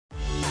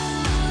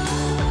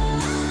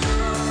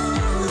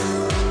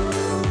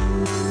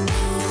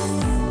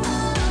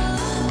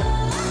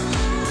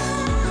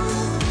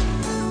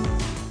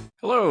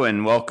Hello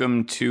and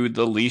welcome to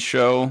the Lee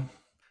Show.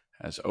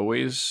 As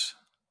always,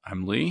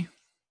 I'm Lee.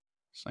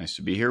 It's nice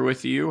to be here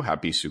with you.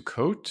 Happy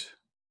Sukkot.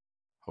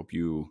 Hope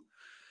you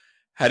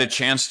had a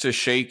chance to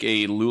shake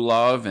a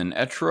lulav and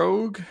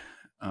etrog.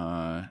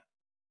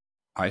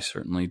 I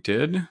certainly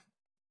did.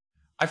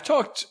 I've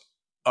talked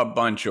a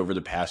bunch over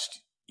the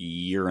past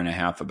year and a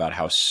half about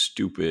how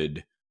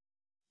stupid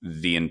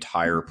the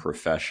entire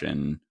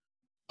profession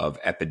of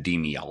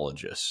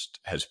epidemiologist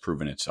has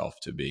proven itself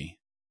to be.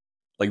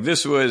 Like,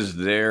 this was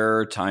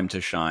their time to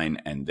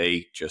shine, and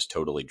they just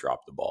totally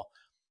dropped the ball.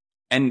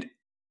 And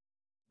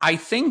I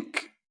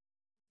think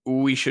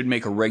we should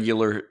make a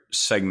regular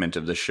segment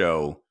of the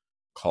show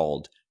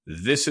called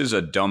This is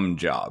a Dumb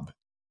Job.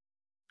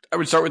 I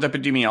would start with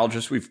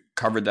epidemiologists. We've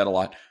covered that a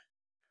lot.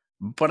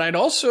 But I'd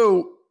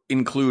also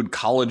include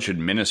college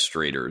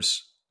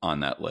administrators on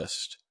that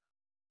list.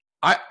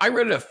 I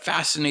read a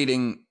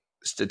fascinating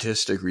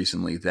statistic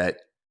recently that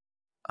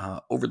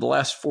over the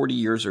last 40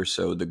 years or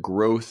so, the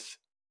growth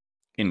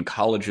in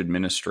college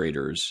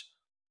administrators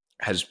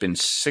has been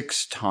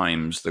 6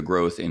 times the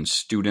growth in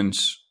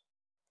students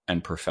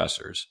and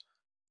professors.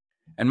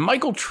 And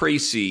Michael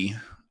Tracy,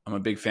 I'm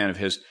a big fan of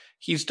his,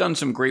 he's done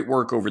some great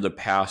work over the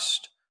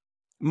past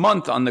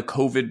month on the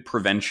COVID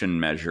prevention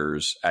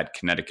measures at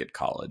Connecticut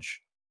College.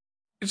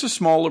 It's a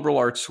small liberal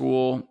arts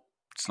school.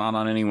 It's not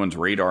on anyone's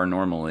radar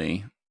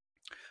normally.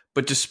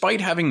 But despite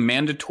having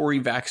mandatory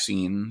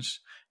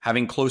vaccines,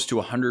 having close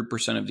to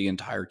 100% of the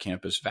entire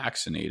campus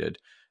vaccinated,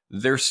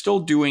 they're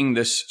still doing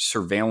this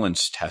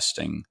surveillance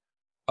testing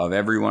of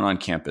everyone on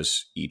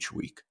campus each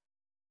week.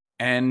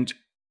 And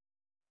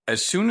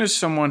as soon as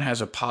someone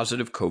has a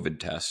positive COVID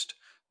test,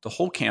 the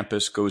whole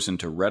campus goes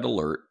into red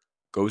alert,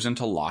 goes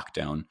into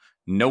lockdown.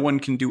 No one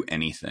can do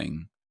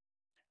anything.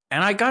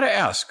 And I got to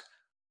ask,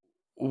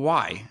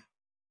 why?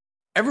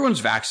 Everyone's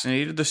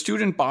vaccinated. The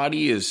student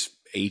body is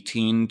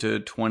 18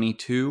 to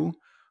 22.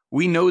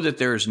 We know that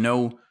there's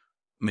no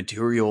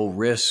material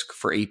risk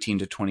for 18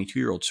 to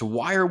 22-year-olds. So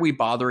why are we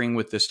bothering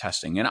with this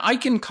testing? And I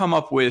can come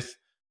up with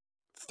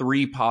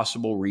 3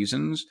 possible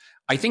reasons.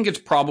 I think it's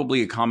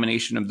probably a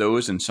combination of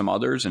those and some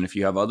others. And if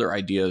you have other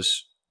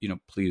ideas,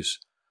 please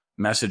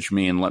message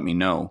me and let me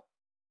know.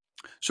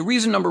 So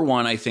reason number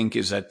 1, I think,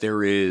 is that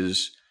there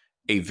is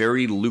a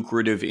very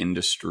lucrative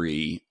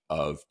industry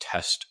of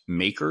test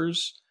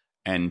makers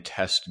and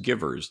test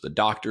givers, the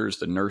doctors,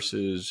 the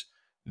nurses,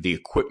 the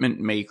equipment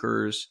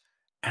makers.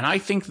 And I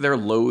think they're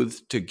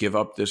loath to give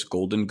up this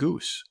golden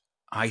goose.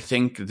 I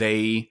think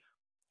they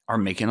are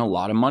making a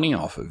lot of money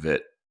off of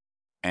it.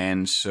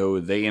 And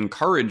so they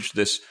encourage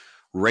this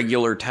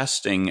regular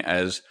testing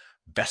as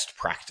best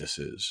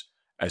practices,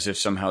 as if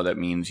somehow that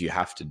means you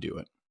have to do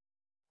it.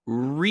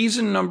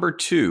 Reason number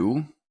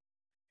 2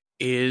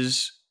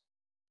 is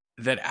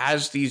that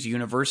as these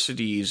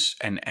universities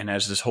and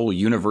as this whole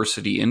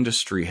university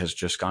industry has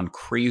just gone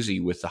crazy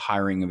with the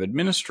hiring of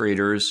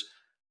administrators,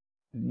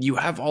 you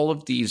have all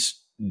of these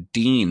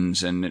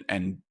deans and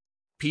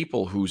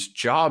people whose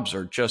jobs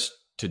are just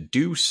to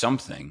do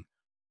something.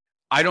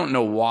 I don't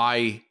know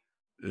why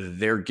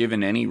they're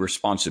given any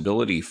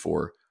responsibility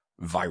for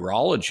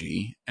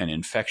virology and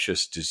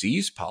infectious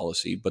disease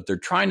policy, but they're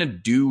trying to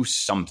do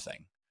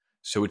something.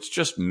 So it's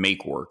just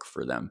make work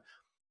for them.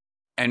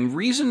 And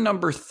reason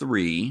number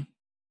 3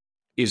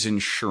 is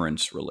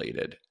insurance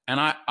related. And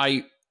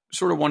I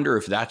sort of wonder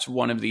if that's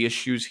one of the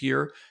issues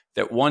here,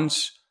 that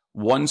once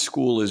one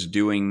school is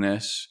doing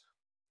this,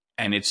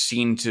 and it's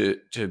seen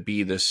to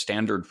be the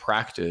standard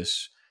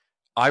practice,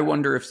 I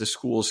wonder if the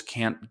schools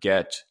can't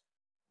get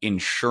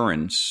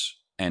insurance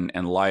and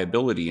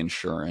liability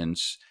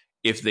insurance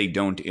if they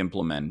don't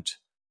implement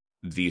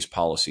these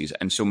policies.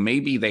 And so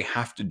maybe they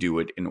have to do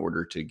it in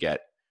order to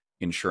get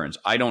insurance.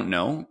 I don't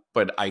know,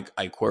 but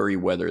I query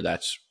whether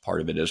that's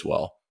part of it as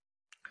well.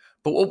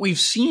 But what we've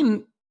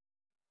seen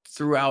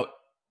throughout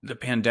the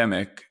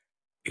pandemic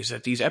is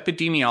that these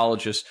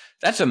epidemiologists,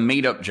 that's a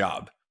made-up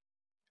job.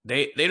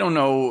 They don't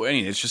know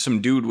anything. It's just some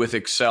dude with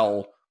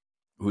Excel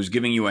who's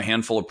giving you a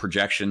handful of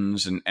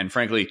projections. And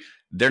frankly,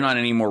 they're not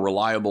any more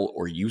reliable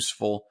or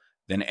useful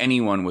than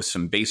anyone with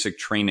some basic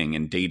training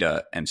in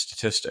data and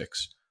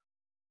statistics.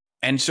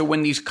 And so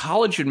when these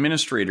college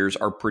administrators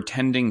are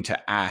pretending to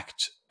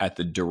act at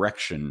the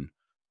direction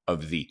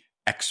of the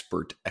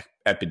expert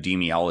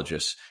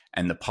epidemiologists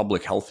and the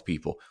public health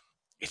people,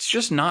 it's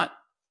just not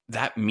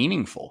that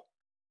meaningful.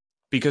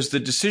 Because the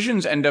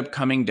decisions end up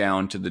coming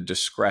down to the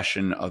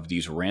discretion of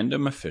these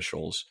random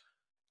officials.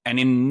 And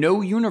in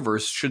no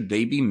universe should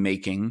they be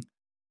making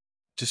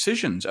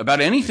decisions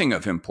about anything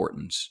of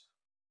importance.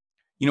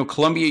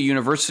 Columbia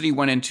University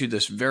went into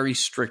this very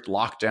strict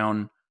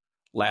lockdown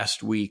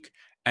last week,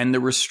 and the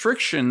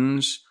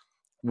restrictions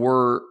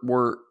were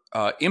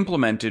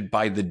implemented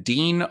by the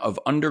Dean of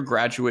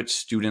Undergraduate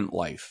Student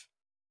Life.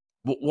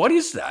 What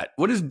is that?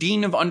 What is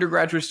Dean of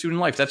Undergraduate Student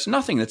Life? That's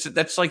nothing.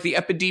 That's like the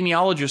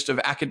epidemiologist of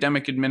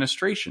academic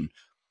administration.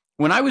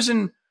 When I was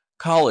in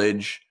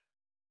college,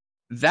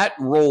 that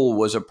role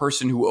was a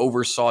person who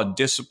oversaw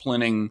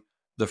disciplining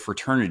the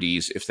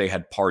fraternities if they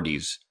had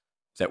parties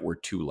that were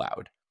too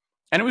loud.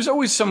 And it was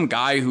always some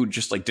guy who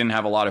just like didn't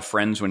have a lot of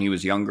friends when he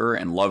was younger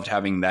and loved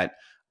having that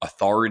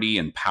authority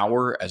and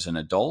power as an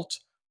adult.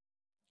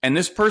 And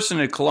this person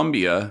at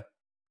Columbia,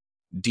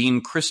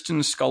 Dean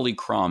Kristen Scully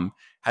Crum,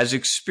 has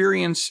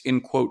experience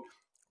in, quote,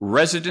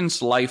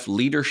 residence life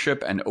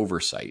leadership and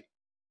oversight.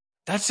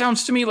 That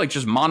sounds to me like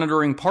just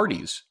monitoring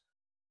parties.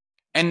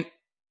 And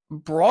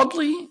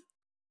broadly,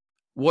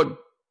 what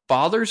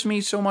bothers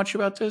me so much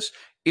about this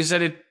is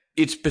that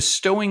it's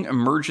bestowing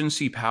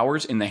emergency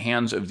powers in the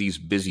hands of these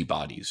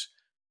busybodies.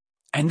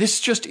 And this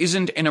just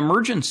isn't an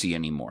emergency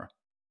anymore.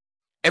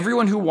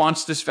 Everyone who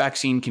wants this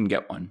vaccine can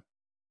get one.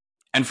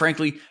 And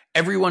frankly,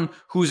 everyone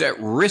who's at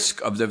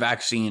risk of the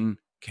vaccine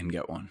can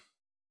get one.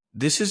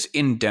 This is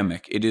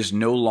endemic. It is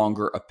no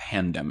longer a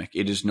pandemic.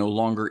 It is no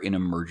longer an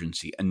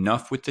emergency.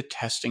 Enough with the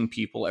testing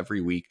people every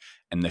week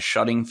and the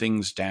shutting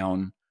things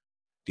down.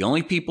 The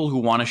only people who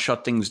want to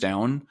shut things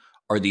down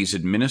are these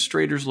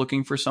administrators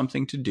looking for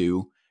something to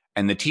do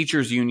and the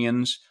teachers'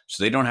 unions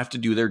so they don't have to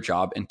do their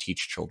job and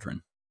teach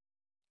children.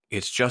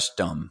 It's just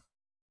dumb.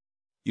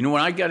 You know,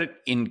 when I got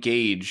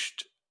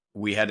engaged,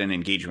 we had an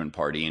engagement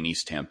party in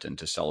East Hampton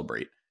to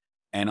celebrate.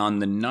 And on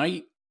the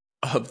night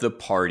of the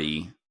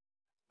party,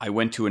 I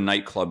went to a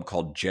nightclub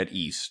called Jet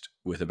East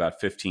with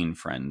about 15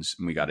 friends.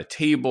 And we got a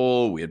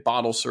table, we had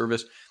bottle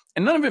service.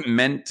 And none of it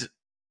meant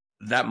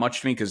that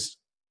much to me because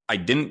I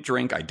didn't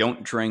drink, I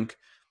don't drink.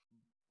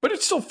 But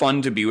it's still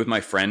fun to be with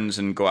my friends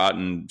and go out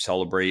and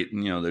celebrate.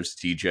 And, you know, there's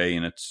DJ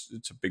and it's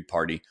a big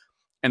party.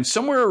 And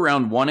somewhere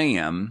around 1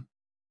 a.m.,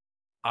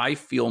 I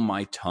feel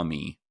my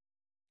tummy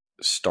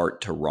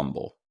start to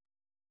rumble.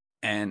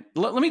 And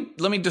let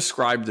me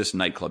describe this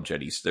nightclub,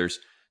 Jet East.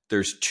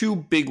 There's two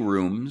big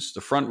rooms. The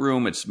front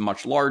room, it's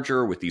much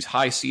larger with these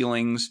high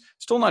ceilings.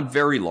 Still not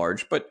very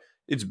large, but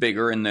it's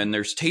bigger. And then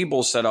there's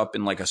tables set up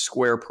in like a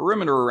square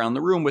perimeter around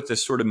the room with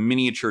this sort of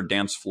miniature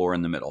dance floor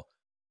in the middle.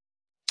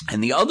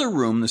 And the other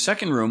room, the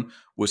second room,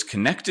 was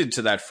connected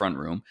to that front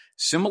room,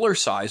 similar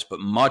size,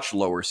 but much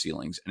lower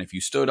ceilings. And if you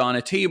stood on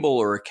a table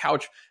or a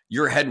couch,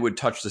 your head would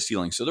touch the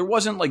ceiling. So there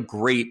wasn't like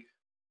great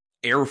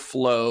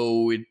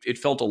airflow. It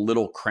felt a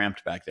little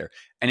cramped back there.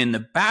 And in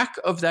the back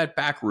of that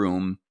back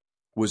room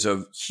was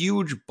a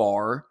huge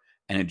bar,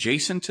 and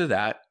adjacent to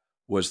that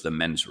was the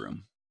men's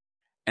room.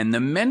 And the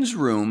men's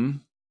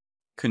room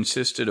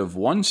consisted of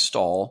one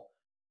stall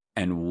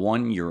and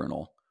one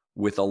urinal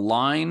with a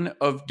line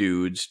of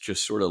dudes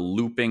just sort of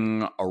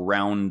looping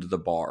around the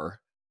bar.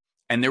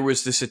 And there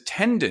was this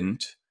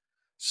attendant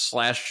 /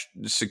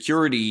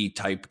 security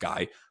type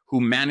guy who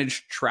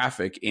managed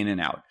traffic in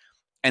and out.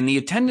 And the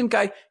attendant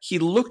guy, he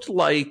looked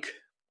like,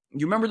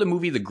 you remember the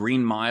movie The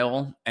Green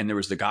Mile? And there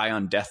was the guy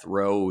on death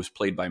row who was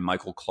played by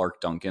Michael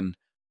Clark Duncan.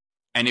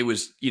 And it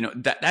was, you know,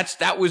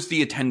 that was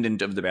the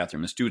attendant of the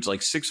bathroom. This dude's like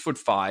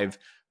 6'5",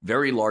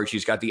 very large.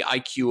 He's got the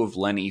IQ of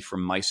Lenny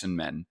from Mice and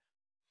Men.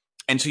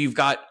 And so you've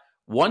got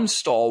one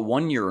stall,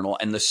 one urinal,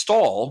 and the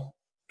stall,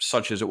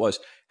 such as it was,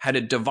 had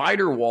a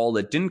divider wall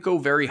that didn't go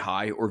very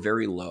high or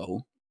very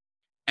low.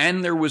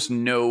 And there was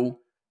no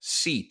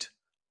seat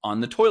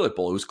on the toilet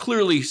bowl. It was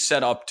clearly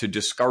set up to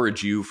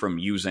discourage you from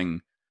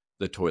using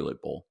the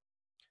toilet bowl.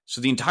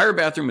 So the entire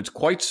bathroom, it's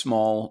quite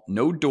small,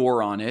 no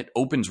door on it,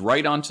 opens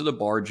right onto the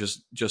bar,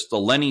 just the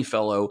Lenny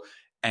fellow,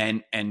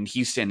 and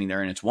he's standing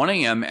there, and it's 1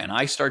 a.m., and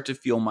I start to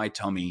feel my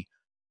tummy,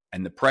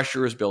 and the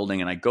pressure is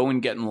building, and I go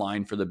and get in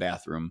line for the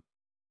bathroom.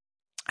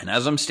 And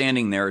as I'm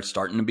standing there, it's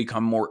starting to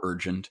become more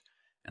urgent,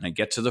 and I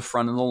get to the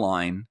front of the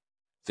line.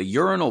 The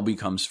urinal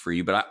becomes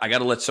free, but I got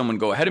to let someone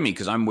go ahead of me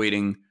because I'm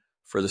waiting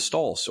for the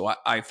stall. So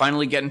I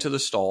finally get into the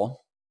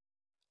stall.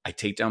 I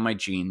take down my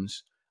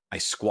jeans. I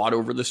squat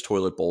over this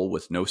toilet bowl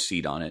with no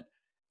seat on it,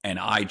 and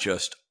I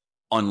just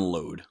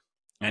unload.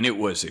 And it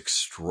was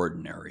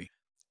extraordinary.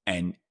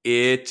 And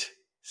it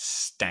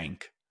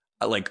stank.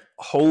 Like,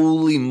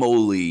 holy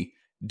moly,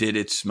 did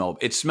it smell.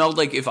 It smelled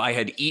like if I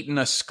had eaten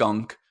a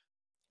skunk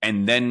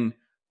and then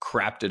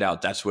crapped it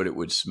out. That's what it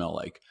would smell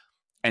like.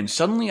 And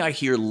suddenly I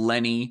hear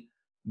Lenny,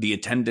 the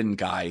attendant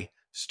guy,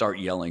 start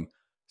yelling,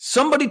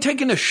 "Somebody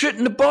taking a shit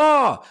in the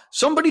bar!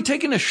 Somebody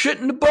taking a shit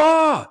in the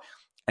bar!"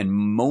 And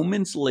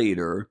moments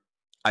later,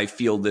 I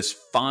feel this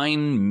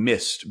fine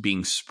mist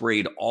being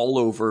sprayed all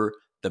over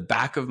the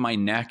back of my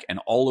neck and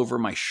all over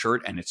my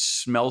shirt, and it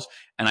smells.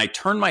 And I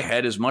turn my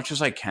head as much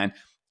as I can,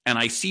 and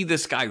I see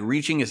this guy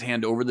reaching his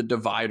hand over the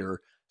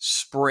divider,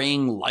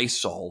 spraying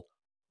Lysol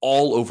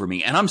all over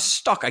me. And I'm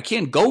stuck. I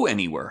can't go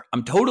anywhere.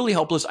 I'm totally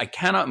helpless. I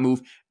cannot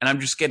move. And I'm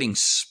just getting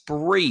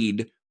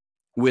sprayed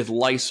with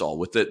Lysol,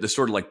 with the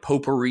sort of like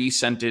potpourri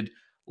scented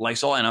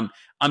Lysol. And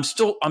I'm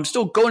still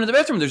going to the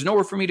bathroom. There's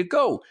nowhere for me to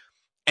go.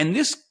 And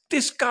this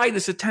guy,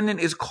 this attendant,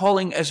 is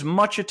calling as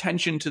much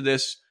attention to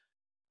this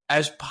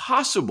as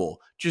possible,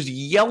 just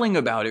yelling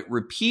about it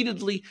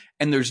repeatedly.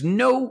 And there's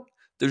no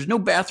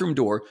bathroom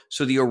door,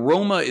 so the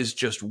aroma is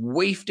just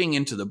wafting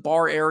into the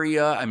bar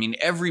area. I mean,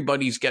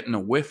 everybody's getting a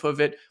whiff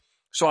of it.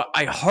 So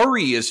I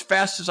hurry as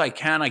fast as I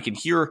can. I can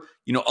hear,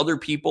 other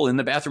people in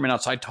the bathroom and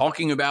outside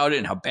talking about it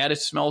and how bad it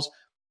smells.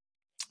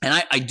 And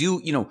I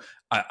do,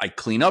 I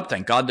clean up.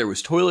 Thank God there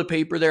was toilet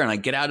paper there, and I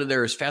get out of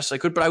there as fast as I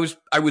could. But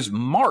I was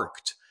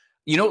marked.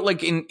 You know,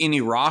 like in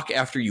Iraq,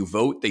 after you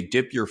vote, they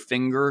dip your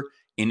finger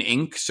in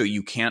ink so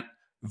you can't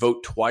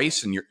vote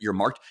twice, and you're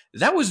marked.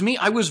 That was me.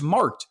 I was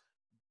marked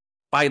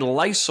by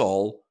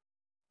Lysol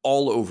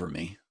all over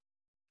me.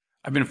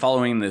 I've been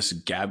following this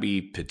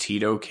Gabby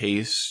Petito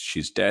case.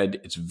 She's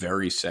dead. It's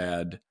very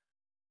sad.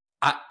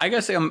 I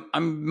gotta say,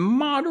 I'm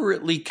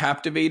moderately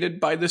captivated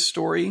by this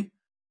story.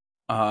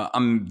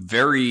 I'm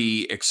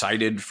very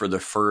excited for the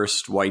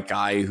first white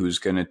guy who's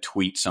going to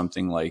tweet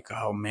something like,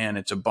 "Oh man,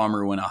 it's a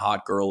bummer when a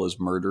hot girl is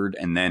murdered,"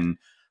 and then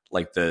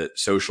like the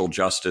social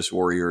justice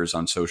warriors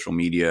on social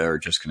media are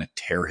just going to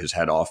tear his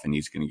head off and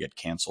he's going to get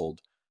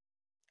canceled.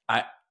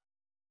 I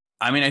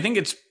mean, I think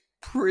it's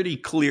pretty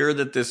clear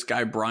that this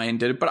guy Brian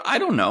did it, but I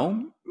don't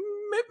know.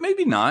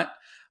 Maybe not.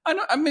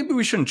 Maybe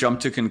we shouldn't jump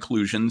to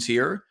conclusions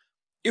here.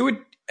 It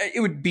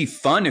would be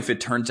fun if it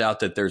turns out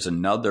that there's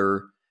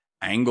another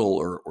angle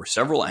or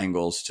several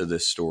angles to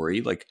this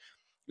story. Like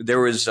there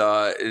was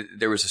a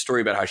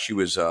story about how she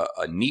was a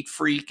neat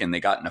freak and they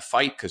got in a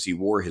fight because he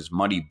wore his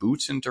muddy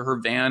boots into her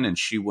van and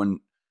she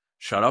wouldn't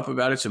shut up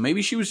about it. So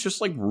maybe she was just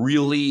like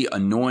really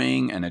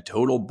annoying and a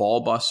total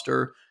ball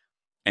buster.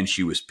 And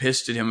she was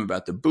pissed at him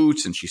about the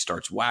boots and she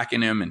starts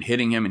whacking him and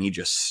hitting him and he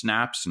just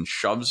snaps and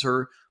shoves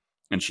her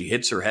and she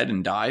hits her head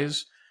and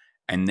dies.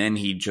 And then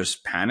he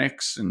just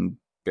panics and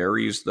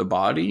buries the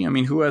body. I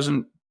mean, who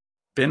hasn't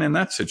been in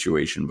that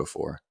situation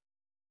before?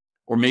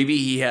 Or maybe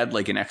he had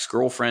like an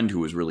ex-girlfriend who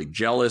was really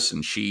jealous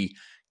and she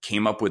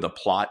came up with a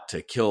plot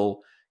to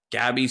kill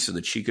Gabby so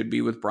that she could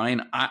be with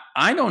Brian.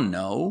 I don't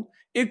know.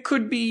 It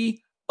could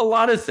be a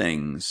lot of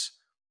things.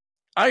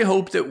 I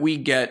hope that we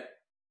get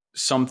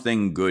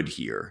something good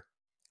here.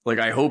 Like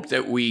I hope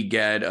that we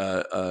get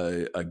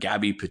a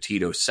Gabby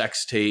Petito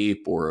sex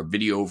tape or a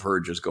video of her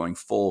just going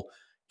full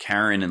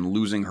Karen and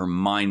losing her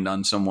mind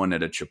on someone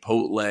at a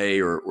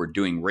Chipotle or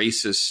doing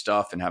racist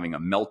stuff and having a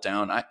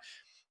meltdown.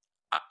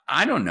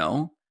 I don't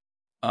know.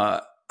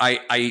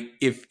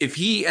 If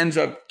he ends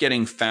up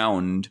getting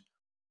found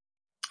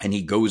and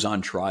he goes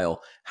on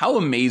trial, how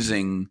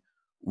amazing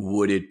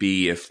would it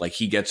be if like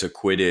he gets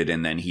acquitted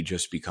and then he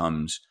just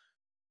becomes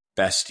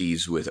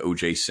besties with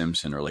O.J.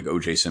 Simpson, or like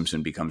O.J.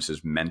 Simpson becomes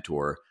his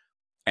mentor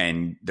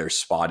and they're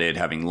spotted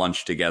having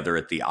lunch together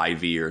at the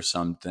Ivy or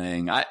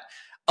something.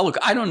 Look,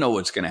 I don't know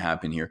what's going to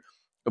happen here,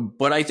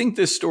 but I think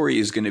this story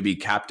is going to be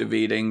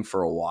captivating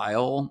for a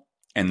while.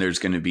 And there's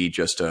going to be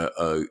just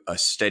a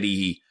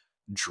steady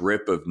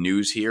drip of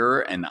news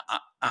here. And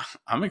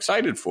I'm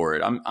excited for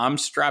it. I'm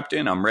strapped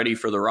in. I'm ready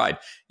for the ride.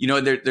 You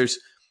know, there's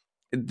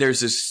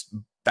this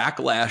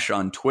backlash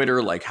on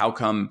Twitter. Like, how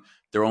come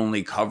they're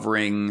only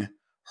covering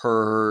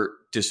her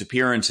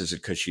disappearance? Is it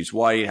because she's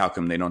white? How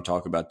come they don't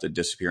talk about the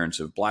disappearance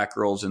of black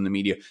girls in the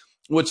media?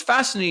 What's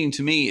fascinating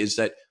to me is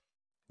that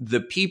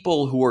the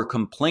people who are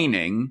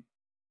complaining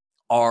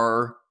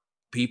are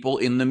people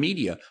in the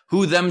media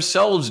who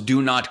themselves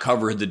do not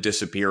cover the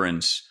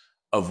disappearance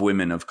of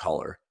women of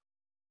color.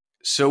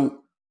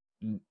 So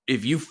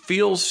if you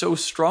feel so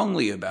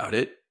strongly about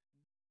it,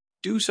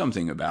 do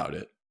something about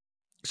it.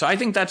 So I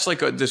think that's like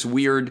this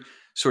weird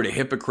sort of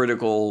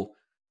hypocritical,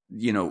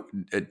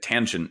 a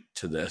tangent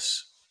to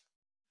this.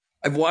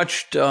 I've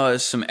watched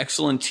some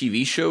excellent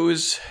TV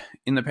shows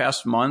in the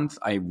past month.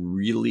 I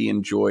really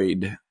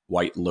enjoyed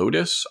White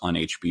Lotus on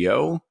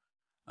HBO.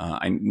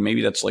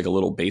 Maybe that's like a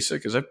little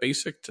basic. Is that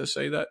basic to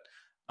say that?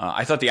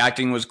 I thought the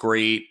acting was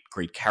great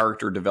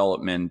character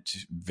development,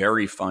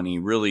 very funny,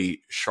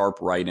 really sharp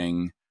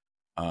writing.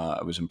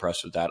 I was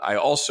impressed with that. I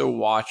also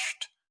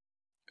watched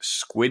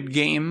Squid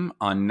Game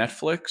on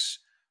Netflix,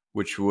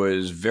 which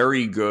was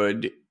very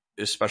good,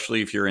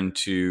 especially if you're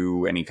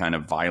into any kind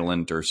of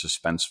violent or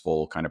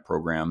suspenseful kind of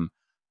program.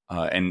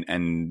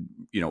 And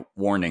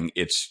warning,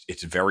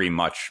 it's very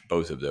much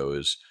both of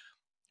those.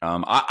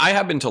 I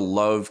happen to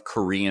love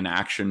Korean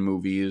action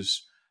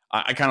movies.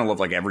 I kind of love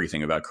like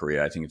everything about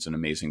Korea. I think it's an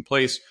amazing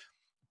place,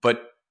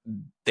 but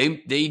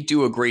they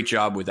do a great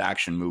job with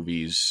action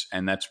movies,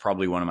 and that's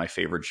probably one of my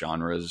favorite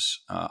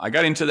genres. I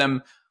got into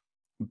them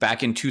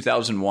back in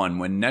 2001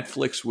 when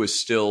Netflix was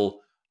still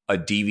a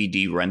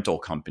DVD rental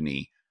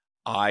company.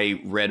 I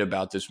read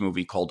about this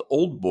movie called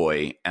Old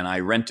Boy, and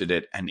I rented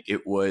it, and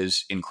it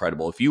was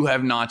incredible. If you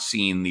have not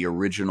seen the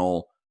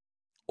original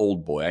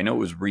Old Boy, I know it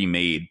was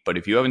remade, but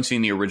if you haven't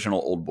seen the original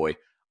Old Boy,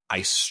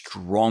 I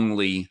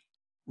strongly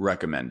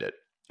recommend it.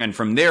 And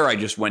from there, I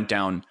just went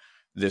down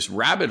this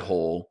rabbit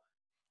hole.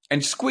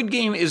 And Squid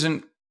Game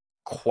isn't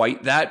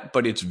quite that,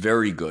 but it's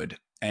very good.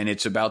 And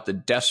it's about the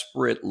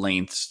desperate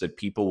lengths that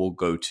people will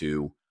go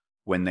to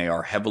when they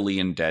are heavily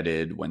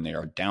indebted, when they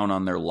are down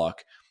on their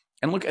luck.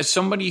 And look, as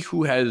somebody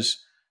who has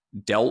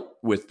dealt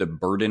with the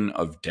burden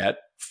of debt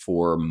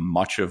for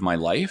much of my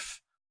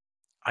life,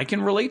 I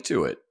can relate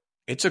to it.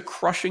 It's a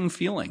crushing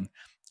feeling.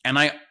 And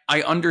I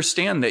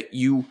understand that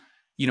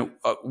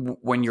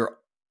when you're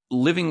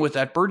living with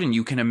that burden,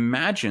 you can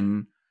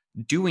imagine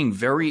doing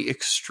very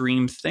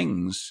extreme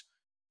things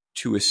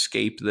to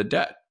escape the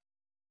debt.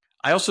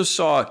 I also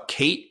saw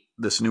Kate,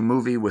 this new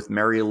movie with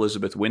Mary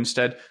Elizabeth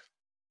Winstead.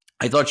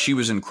 I thought she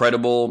was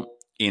incredible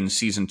in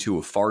season 2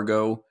 of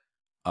Fargo.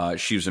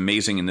 She was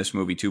amazing in this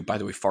movie too. By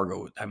the way,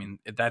 Fargo. I mean,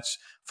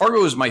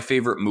 Fargo is my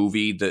favorite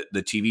movie. The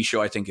TV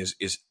show I think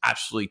is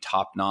absolutely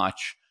top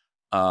notch.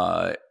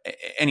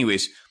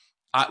 Anyways,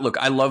 look,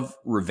 I love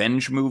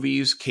revenge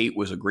movies. Kate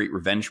was a great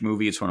revenge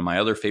movie. It's one of my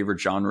other favorite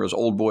genres.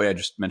 Old Boy, I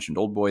just mentioned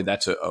Old Boy.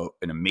 That's an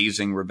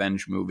amazing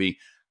revenge movie.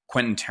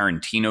 Quentin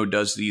Tarantino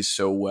does these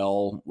so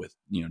well with,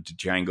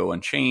 Django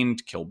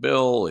Unchained, Kill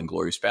Bill, and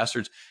Inglourious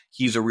Basterds.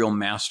 He's a real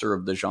master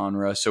of the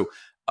genre. So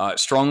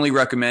strongly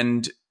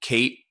recommend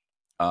Kate.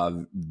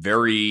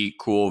 Very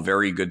cool,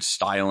 very good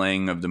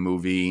styling of the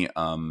movie.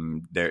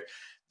 The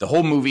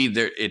whole movie,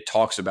 it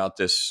talks about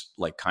this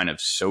like kind of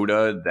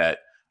soda that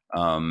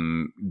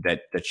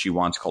she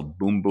wants called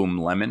Boom Boom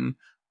Lemon.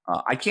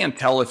 I can't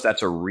tell if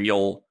that's a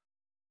real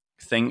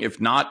thing. If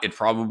not, it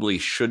probably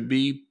should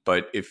be.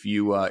 But if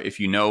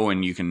you know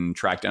and you can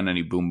track down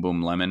any Boom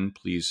Boom Lemon,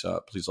 please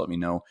let me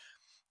know.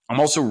 I'm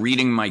also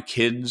reading my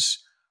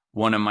kids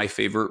one of my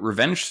favorite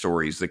revenge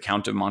stories, The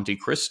Count of Monte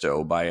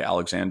Cristo by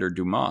Alexander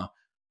Dumas.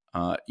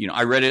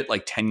 I read it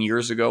like 10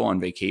 years ago on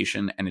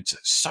vacation, and it's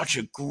such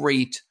a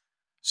great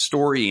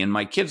story. And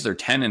my kids, they're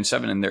 10 and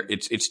 7, and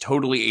it's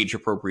totally age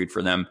appropriate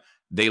for them.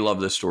 They love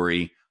the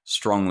story.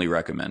 Strongly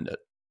recommend it.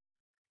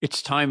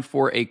 It's time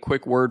for a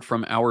quick word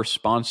from our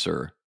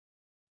sponsor.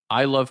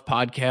 I love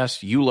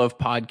podcasts. You love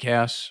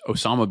podcasts.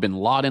 Osama bin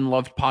Laden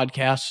loved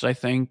podcasts, I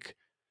think.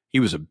 He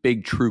was a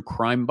big true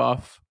crime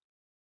buff.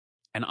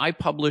 And I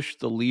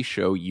published The Lee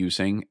Show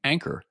using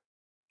Anchor.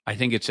 I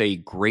think it's a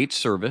great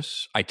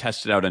service. I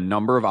tested out a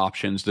number of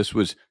options. This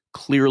was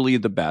clearly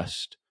the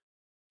best.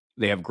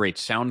 They have great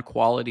sound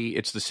quality.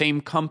 It's the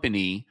same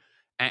company.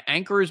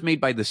 Anchor is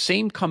made by the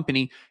same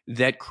company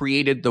that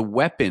created the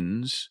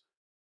weapons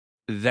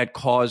that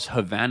cause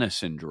Havana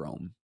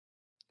syndrome.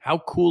 How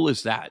cool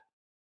is that?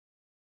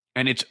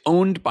 And it's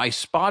owned by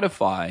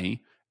Spotify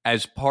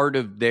as part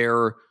of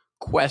their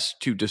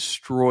quest to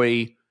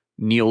destroy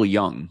Neil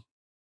Young.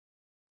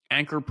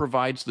 Anchor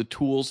provides the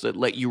tools that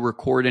let you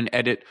record and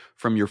edit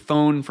from your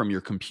phone, from your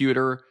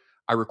computer.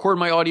 I record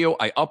my audio,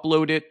 I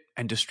upload it,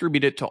 and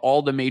distribute it to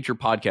all the major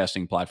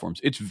podcasting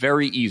platforms. It's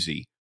very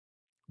easy.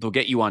 They'll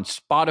get you on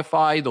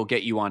Spotify, they'll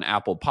get you on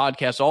Apple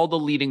Podcasts, all the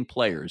leading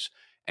players,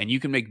 and you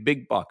can make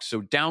big bucks.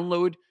 So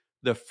download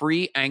the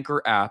free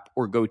Anchor app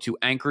or go to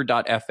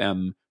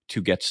anchor.fm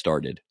to get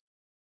started.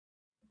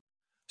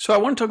 So I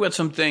want to talk about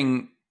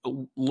something a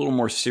little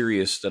more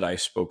serious that I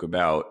spoke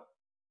about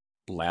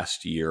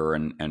last year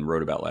and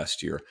wrote about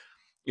last year.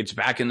 It's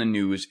back in the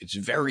news. It's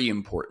very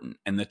important.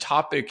 And the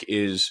topic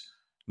is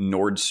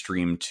Nord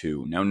Stream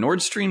 2. Now,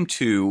 Nord Stream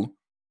 2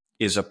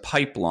 is a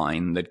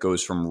pipeline that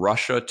goes from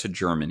Russia to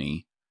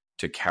Germany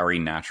to carry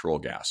natural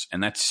gas.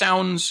 And that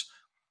sounds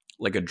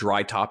like a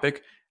dry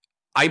topic.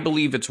 I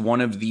believe it's one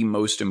of the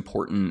most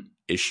important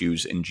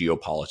issues in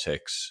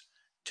geopolitics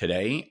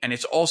today. And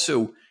it's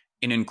also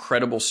an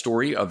incredible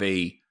story of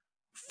a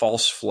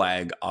false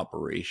flag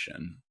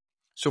operation.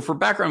 So for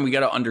background, we got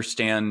to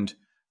understand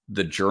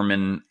the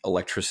German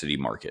electricity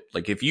market.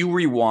 Like if you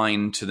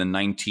rewind to the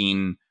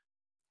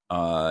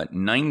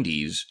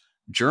 1990s,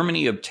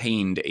 Germany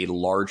obtained a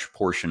large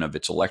portion of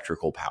its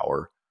electrical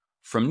power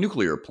from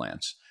nuclear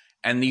plants.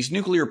 And these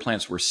nuclear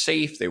plants were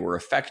safe, they were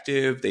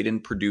effective, they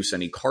didn't produce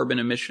any carbon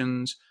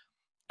emissions.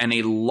 And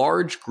a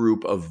large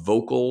group of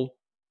vocal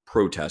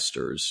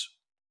protesters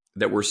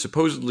that were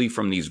supposedly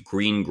from these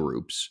green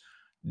groups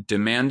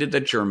demanded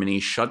that Germany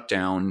shut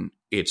down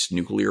its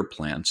nuclear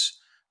plants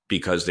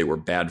because they were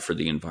bad for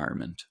the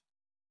environment.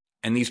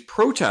 And these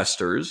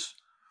protesters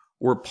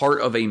were part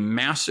of a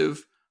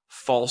massive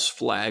false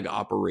flag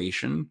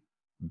operation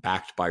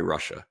backed by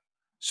Russia.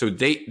 So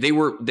they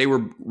were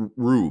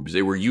rubes,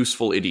 they were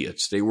useful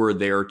idiots. They were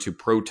there to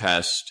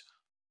protest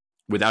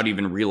without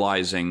even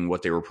realizing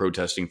what they were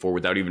protesting for,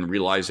 without even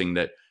realizing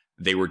that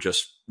they were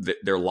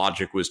their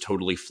logic was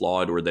totally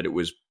flawed or that it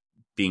was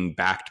being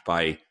backed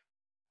by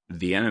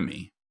the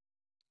enemy.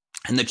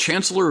 And the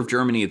chancellor of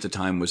Germany at the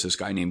time was this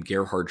guy named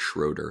Gerhard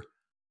Schroeder.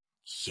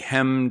 He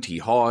hemmed, he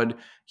hawed,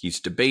 he's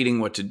debating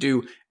what to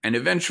do, and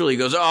eventually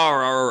goes,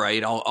 all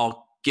right,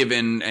 I'll give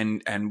in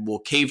and we'll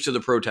cave to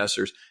the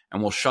protesters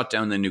and we'll shut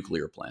down the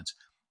nuclear plants.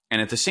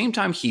 And at the same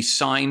time, he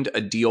signed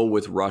a deal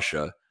with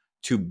Russia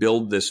to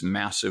build this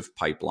massive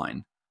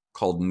pipeline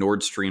called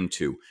Nord Stream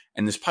 2.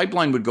 And this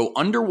pipeline would go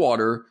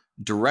underwater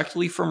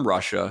directly from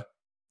Russia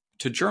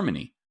to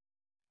Germany.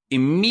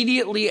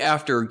 Immediately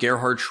after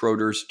Gerhard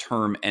Schroeder's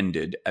term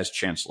ended as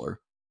chancellor,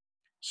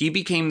 he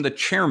became the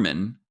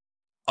chairman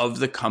of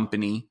the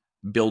company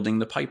building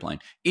the pipeline.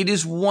 It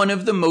is one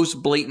of the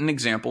most blatant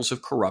examples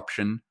of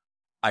corruption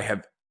I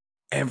have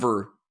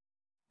ever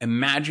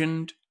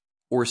imagined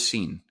or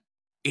seen.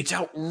 It's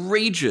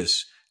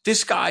outrageous.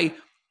 This guy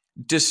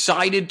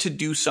decided to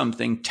do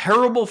something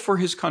terrible for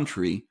his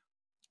country,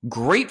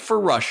 great for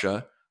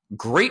Russia,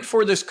 great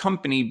for this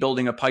company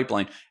building a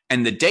pipeline.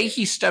 And the day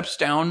he steps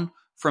down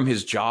from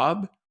his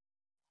job,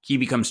 he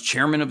becomes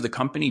chairman of the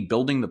company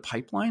building the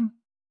pipeline.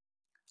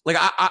 Like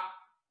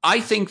I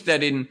think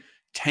that in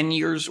 10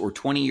 years or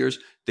 20 years,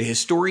 the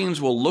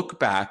historians will look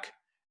back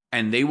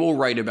and they will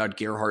write about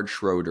Gerhard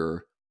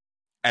Schroeder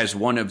as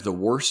one of the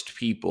worst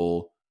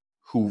people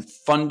who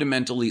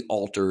fundamentally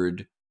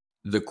altered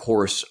the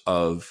course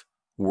of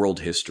world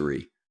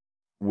history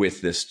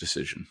with this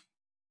decision.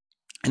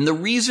 And the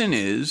reason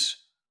is,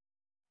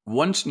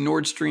 once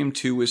Nord Stream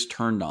 2 is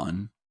turned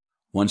on,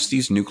 once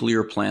these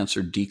nuclear plants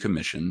are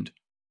decommissioned,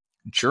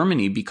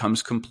 Germany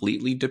becomes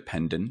completely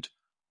dependent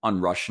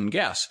on Russian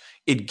gas.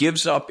 It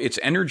gives up its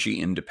energy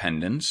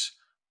independence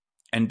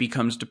and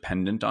becomes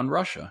dependent on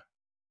Russia.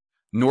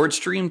 Nord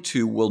Stream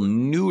 2 will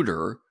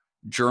neuter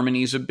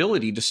Germany's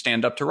ability to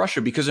stand up to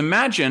Russia, because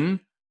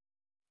imagine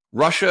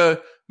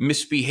Russia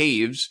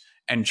misbehaves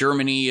and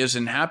Germany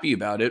isn't happy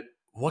about it.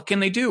 What can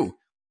they do?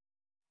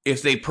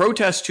 If they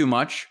protest too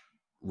much,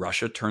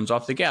 Russia turns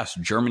off the gas.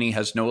 Germany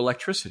has no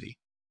electricity.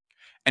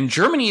 And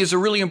Germany is a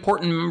really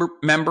important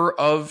member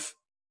of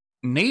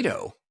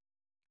NATO.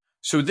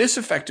 So this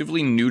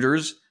effectively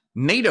neuters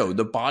NATO,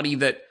 the body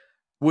that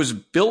was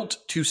built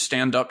to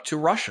stand up to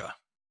Russia.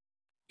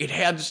 It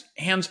hands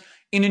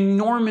an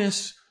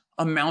enormous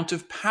amount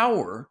of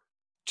power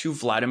to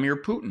Vladimir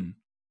Putin.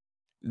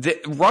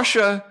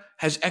 Russia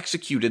has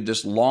executed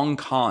this long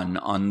con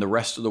on the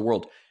rest of the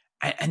world,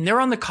 and they're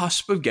on the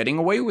cusp of getting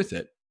away with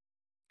it.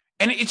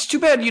 And it's too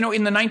bad,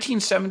 in the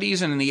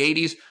 1970s and in the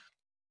 80s,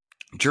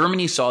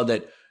 Germany saw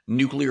that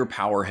nuclear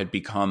power had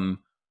become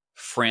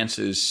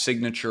France's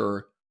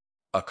signature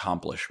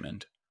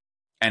accomplishment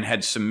and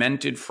had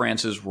cemented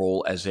France's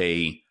role as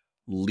a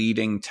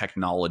leading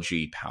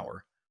technology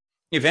power.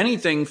 If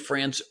anything,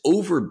 France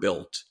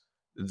overbuilt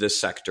the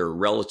sector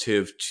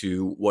relative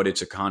to what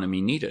its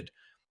economy needed.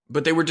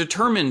 But they were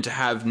determined to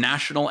have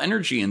national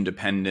energy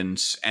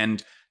independence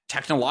and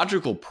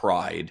technological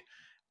pride.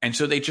 And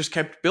so they just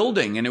kept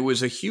building, and it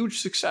was a huge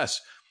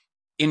success.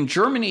 In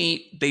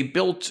Germany, they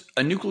built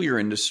a nuclear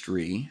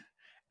industry,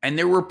 and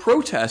there were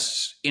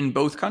protests in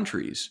both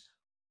countries,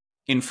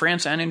 in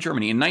France and in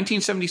Germany. In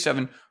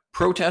 1977,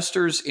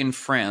 protesters in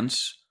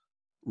France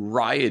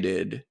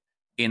rioted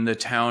in the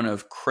town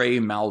of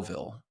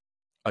Cray-Malville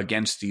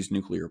against these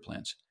nuclear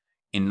plants.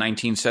 In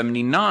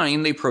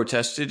 1979, they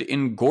protested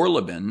in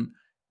Gorleben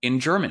in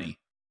Germany.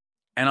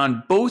 And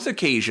on both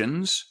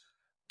occasions,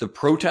 the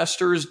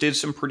protesters did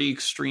some pretty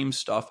extreme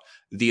stuff.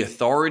 The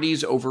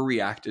authorities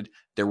overreacted.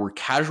 There were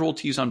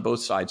casualties on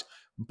both sides.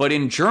 But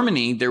in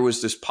Germany, there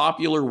was this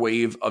popular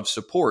wave of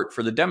support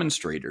for the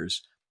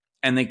demonstrators,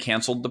 and they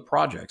canceled the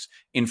projects.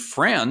 In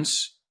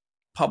France,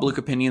 public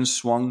opinion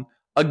swung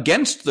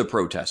against the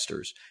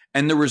protesters.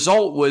 And the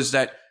result was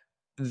that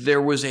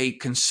there was a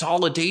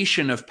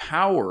consolidation of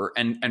power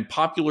and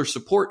popular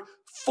support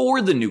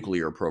for the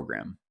nuclear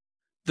program.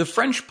 The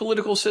French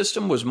political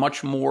system was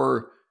much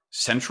more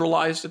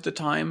centralized at the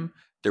time.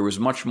 There was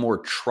much more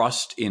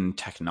trust in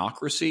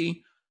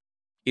technocracy.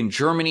 In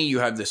Germany, you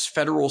have this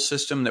federal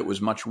system that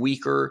was much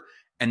weaker,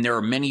 and there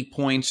are many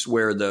points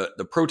where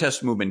the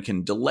protest movement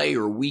can delay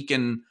or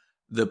weaken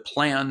the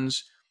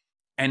plans.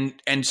 And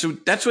so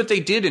that's what they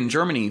did in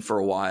Germany for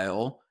a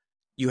while.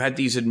 You had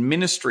these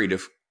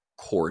administrative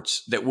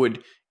courts that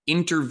would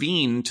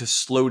intervene to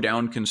slow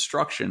down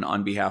construction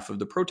on behalf of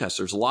the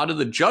protesters. A lot of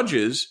the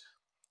judges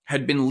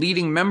had been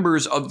leading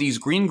members of these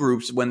green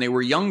groups when they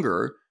were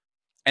younger,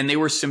 and they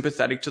were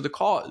sympathetic to the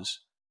cause.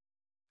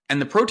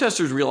 And the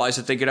protesters realized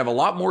that they could have a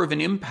lot more of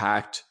an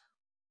impact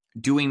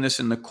doing this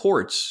in the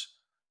courts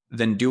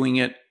than doing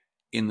it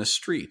in the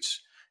streets.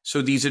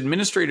 So these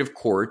administrative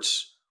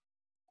courts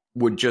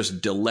would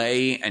just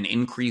delay and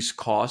increase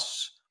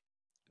costs.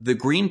 The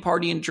Green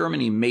Party in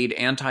Germany made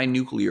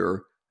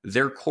anti-nuclear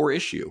their core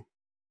issue.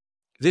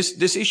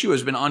 This issue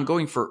has been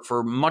ongoing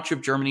for much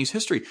of Germany's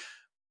history.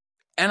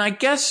 And I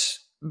guess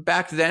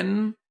back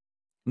then,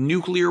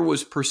 nuclear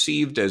was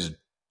perceived as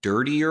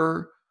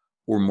dirtier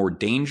or more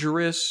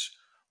dangerous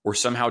or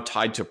somehow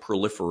tied to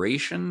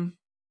proliferation.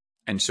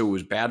 And so it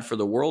was bad for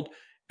the world.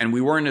 And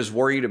we weren't as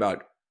worried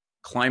about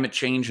climate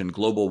change and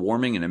global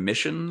warming and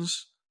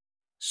emissions.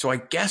 So I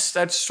guess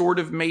that sort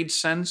of made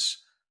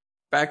sense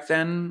back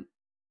then.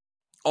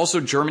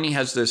 Also, Germany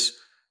has this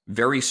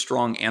very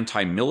strong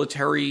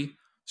anti-military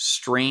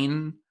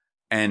strain.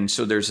 And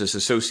so there's this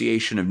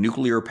association of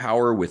nuclear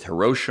power with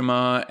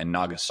Hiroshima and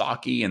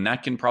Nagasaki, and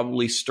that can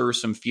probably stir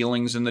some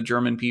feelings in the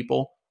German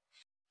people.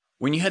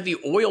 When you had the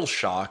oil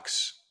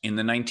shocks in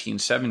the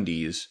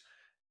 1970s,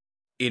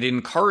 it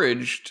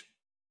encouraged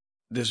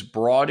this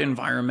broad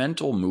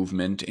environmental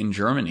movement in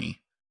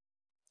Germany.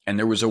 And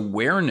there was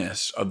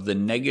awareness of the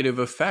negative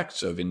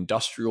effects of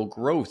industrial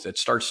growth that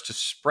starts to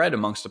spread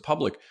amongst the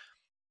public.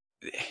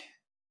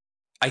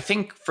 I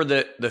think for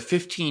the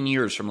 15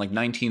 years from like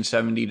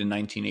 1970 to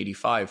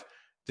 1985,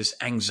 this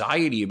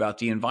anxiety about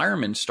the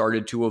environment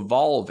started to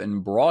evolve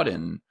and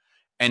broaden.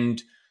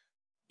 And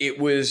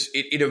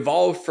it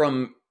evolved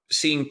from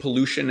seeing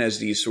pollution as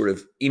these sort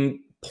of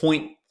in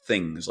point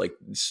things, like,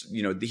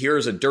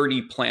 here's a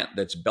dirty plant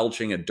that's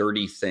belching a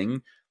dirty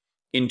thing,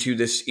 into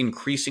this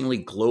increasingly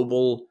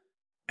global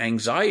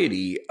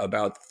anxiety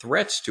about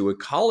threats to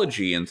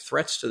ecology and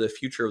threats to the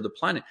future of the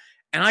planet.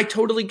 And I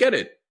totally get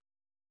it.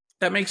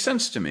 That makes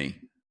sense to me,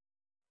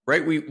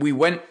 right? We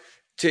went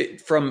to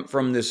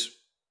from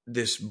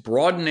this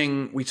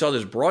broadening. We saw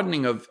this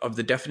broadening of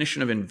the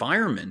definition of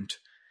environment,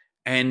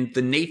 and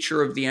the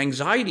nature of the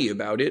anxiety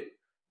about it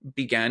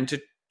began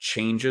to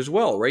change as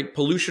well, right?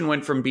 Pollution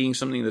went from being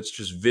something that's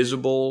just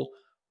visible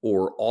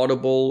or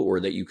audible or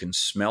that you can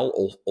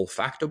smell,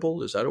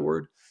 olfactable, is that a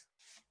word?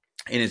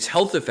 In its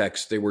health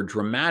effects, they were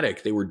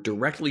dramatic, they were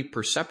directly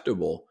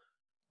perceptible.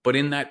 But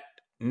in that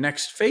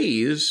next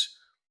phase,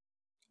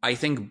 I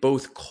think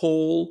both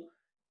coal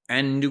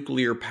and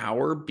nuclear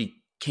power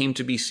came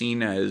to be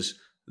seen as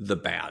the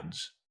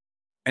bads.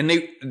 And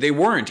they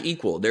weren't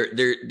equal.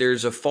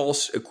 There's a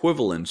false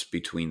equivalence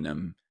between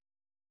them.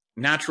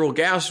 Natural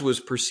gas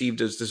was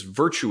perceived as this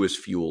virtuous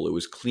fuel. It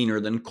was cleaner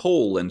than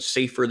coal and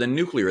safer than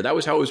nuclear. That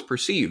was how it was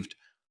perceived.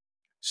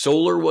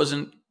 Solar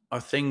wasn't a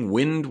thing.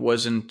 Wind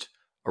wasn't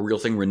a real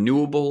thing.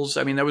 Renewables,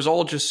 I mean, that was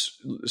all just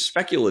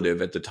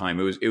speculative at the time.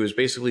 It was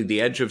basically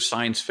the edge of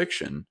science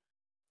fiction.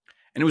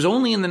 And it was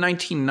only in the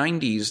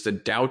 1990s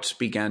that doubts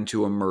began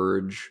to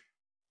emerge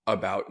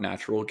about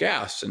natural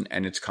gas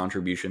and its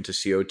contribution to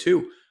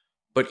CO2.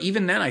 But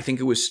even then, I think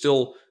it was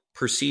still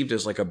perceived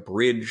as like a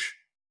bridge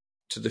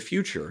to the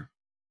future.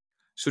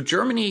 So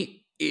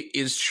Germany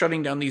is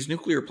shutting down these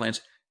nuclear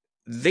plants.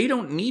 They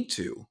don't need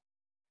to.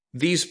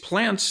 These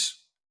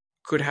plants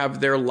could have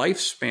their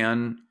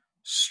lifespan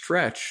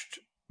stretched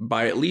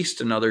by at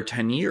least another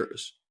 10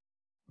 years,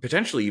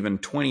 potentially even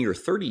 20 or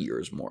 30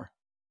 years more.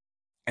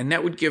 And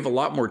that would give a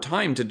lot more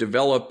time to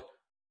develop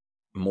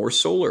more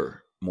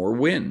solar, more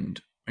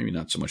wind. Maybe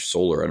not so much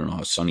solar. I don't know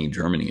how sunny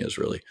Germany is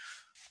really.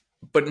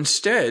 But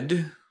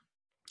instead,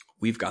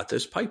 we've got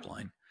this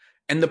pipeline.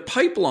 And the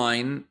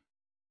pipeline,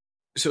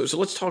 so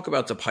let's talk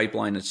about the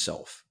pipeline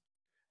itself.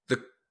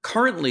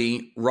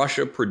 Currently,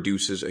 Russia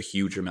produces a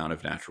huge amount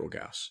of natural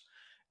gas.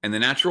 And the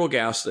natural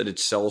gas that it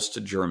sells to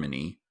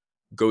Germany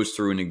goes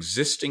through an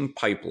existing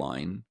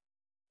pipeline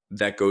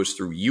that goes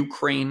through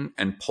Ukraine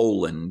and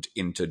Poland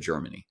into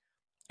Germany.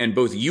 And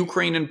both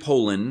Ukraine and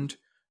Poland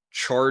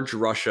charge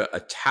Russia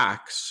a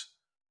tax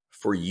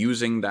for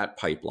using that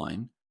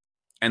pipeline.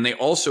 And they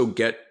also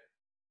get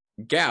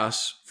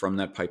gas from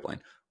that pipeline.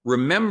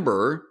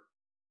 Remember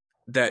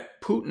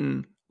that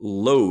Putin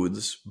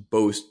loathes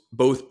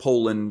both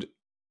Poland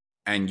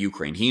and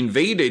Ukraine. He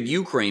invaded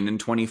Ukraine in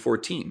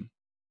 2014.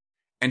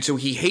 And so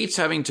he hates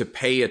having to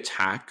pay a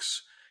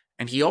tax.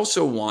 And he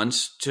also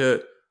wants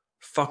to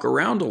fuck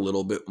around a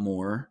little bit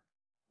more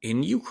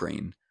in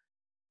Ukraine.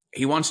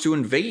 He wants to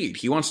invade.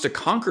 He wants to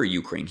conquer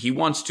Ukraine. He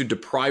wants to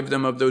deprive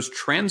them of those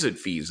transit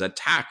fees, that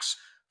tax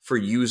for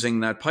using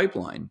that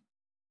pipeline.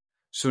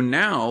 So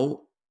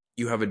now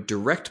you have a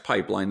direct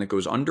pipeline that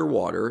goes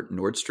underwater,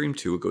 Nord Stream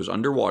 2, it goes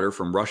underwater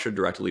from Russia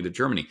directly to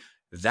Germany.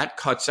 That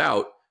cuts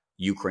out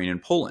Ukraine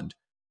and Poland.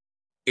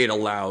 It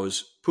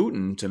allows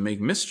Putin to make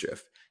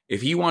mischief.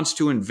 If he wants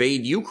to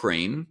invade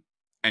Ukraine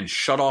and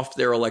shut off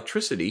their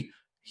electricity,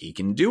 he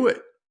can do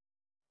it.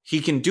 He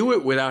can do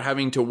it without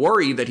having to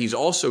worry that he's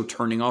also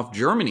turning off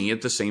Germany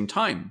at the same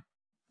time.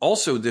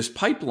 Also, this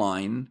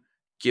pipeline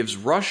gives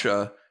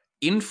Russia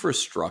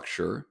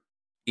infrastructure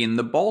in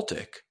the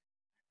Baltic.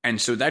 And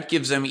so that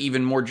gives them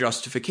even more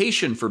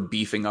justification for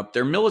beefing up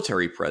their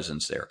military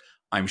presence there.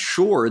 I'm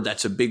sure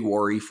that's a big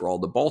worry for all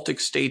the Baltic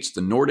states,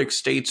 the Nordic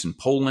states, and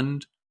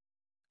Poland.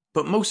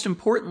 But most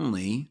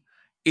importantly,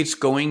 it's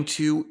going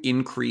to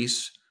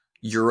increase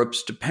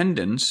Europe's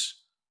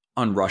dependence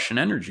on Russian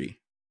energy.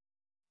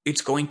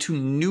 It's going to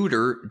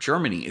neuter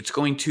Germany. It's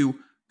going to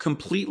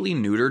completely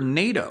neuter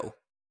NATO.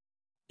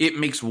 It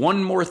makes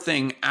one more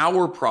thing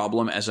our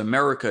problem as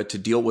America to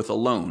deal with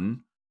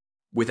alone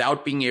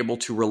without being able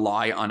to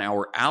rely on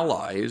our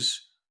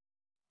allies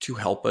to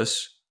help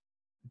us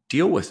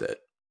deal with it.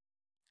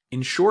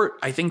 In short,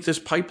 I think this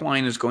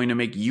pipeline is going to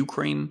make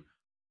Ukraine,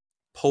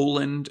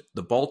 Poland,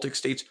 the Baltic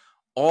states,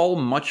 all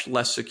much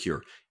less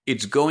secure.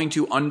 It's going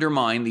to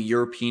undermine the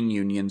European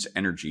Union's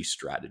energy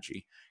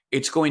strategy.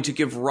 It's going to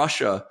give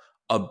Russia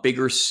a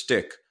bigger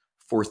stick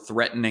for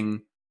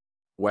threatening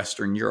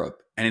Western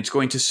Europe. And it's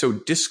going to sow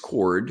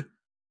discord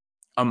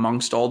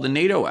amongst all the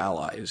NATO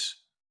allies.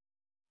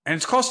 And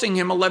it's costing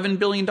him $11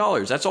 billion.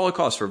 That's all it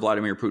costs for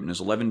Vladimir Putin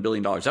is $11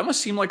 billion. That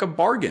must seem like a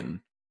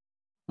bargain.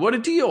 What a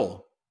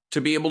deal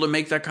to be able to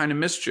make that kind of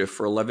mischief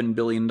for $11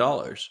 billion.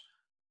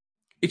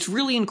 It's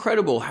really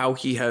incredible how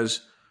he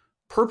has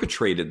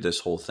perpetrated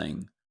this whole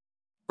thing.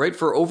 Right?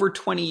 For over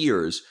 20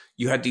 years,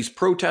 you had these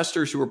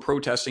protesters who were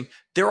protesting.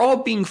 They're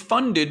all being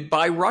funded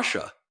by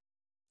Russia.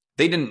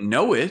 They didn't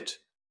know it,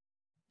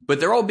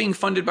 but they're all being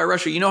funded by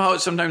Russia. You know how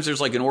sometimes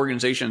there's like an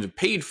organization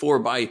paid for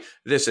by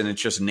this and it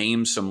just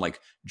names some like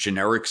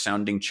generic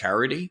sounding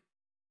charity?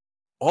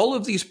 All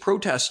of these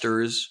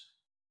protesters,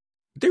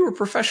 they were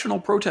professional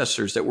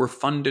protesters that were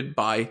funded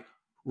by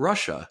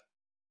Russia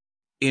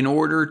in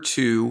order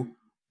to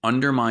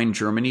undermine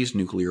Germany's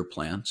nuclear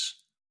plants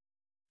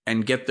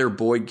and get their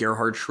boy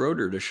Gerhard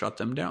Schroeder to shut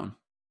them down.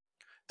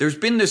 There's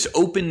been this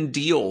open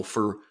deal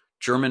for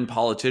German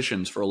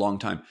politicians for a long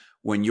time.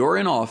 When you're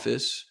in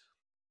office,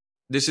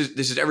 this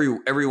is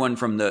everyone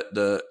from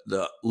the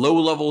low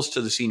levels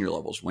to the senior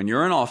levels. When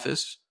you're in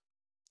office,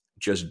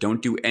 just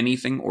don't do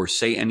anything or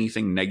say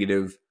anything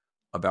negative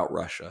about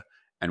Russia.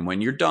 And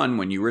when you're done,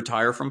 when you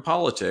retire from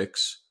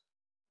politics,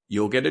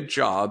 you'll get a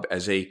job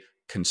as a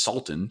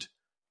consultant,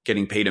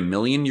 getting paid €1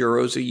 million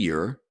a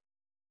year,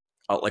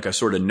 like a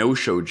sort of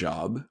no-show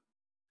job.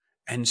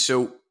 And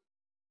so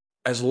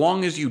as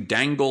long as you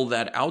dangle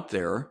that out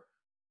there,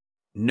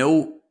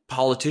 no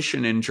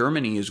politician in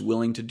Germany is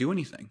willing to do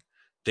anything.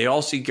 They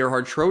all see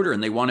Gerhard Schroeder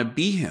and they want to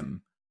be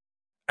him.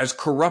 As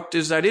corrupt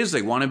as that is,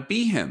 they want to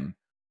be him.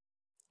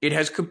 It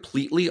has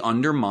completely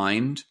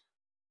undermined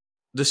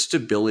the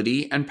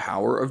stability and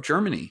power of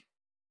Germany.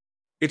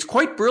 It's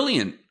quite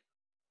brilliant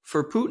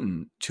for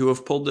Putin to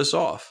have pulled this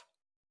off.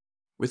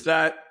 With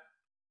that,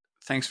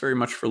 thanks very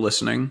much for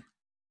listening.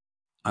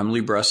 I'm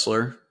Lee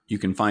Bressler. You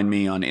can find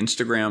me on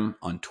Instagram,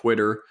 on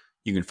Twitter.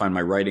 You can find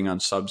my writing on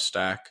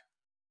Substack.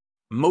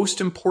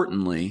 Most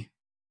importantly,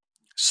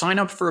 sign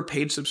up for a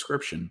paid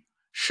subscription.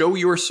 Show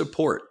your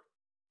support.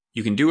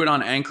 You can do it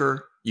on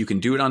Anchor. You can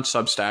do it on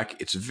Substack.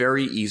 It's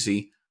very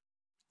easy.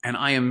 And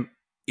I am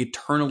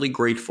eternally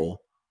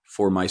grateful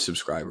for my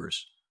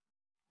subscribers.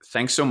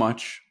 Thanks so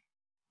much,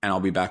 and I'll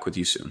be back with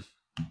you soon.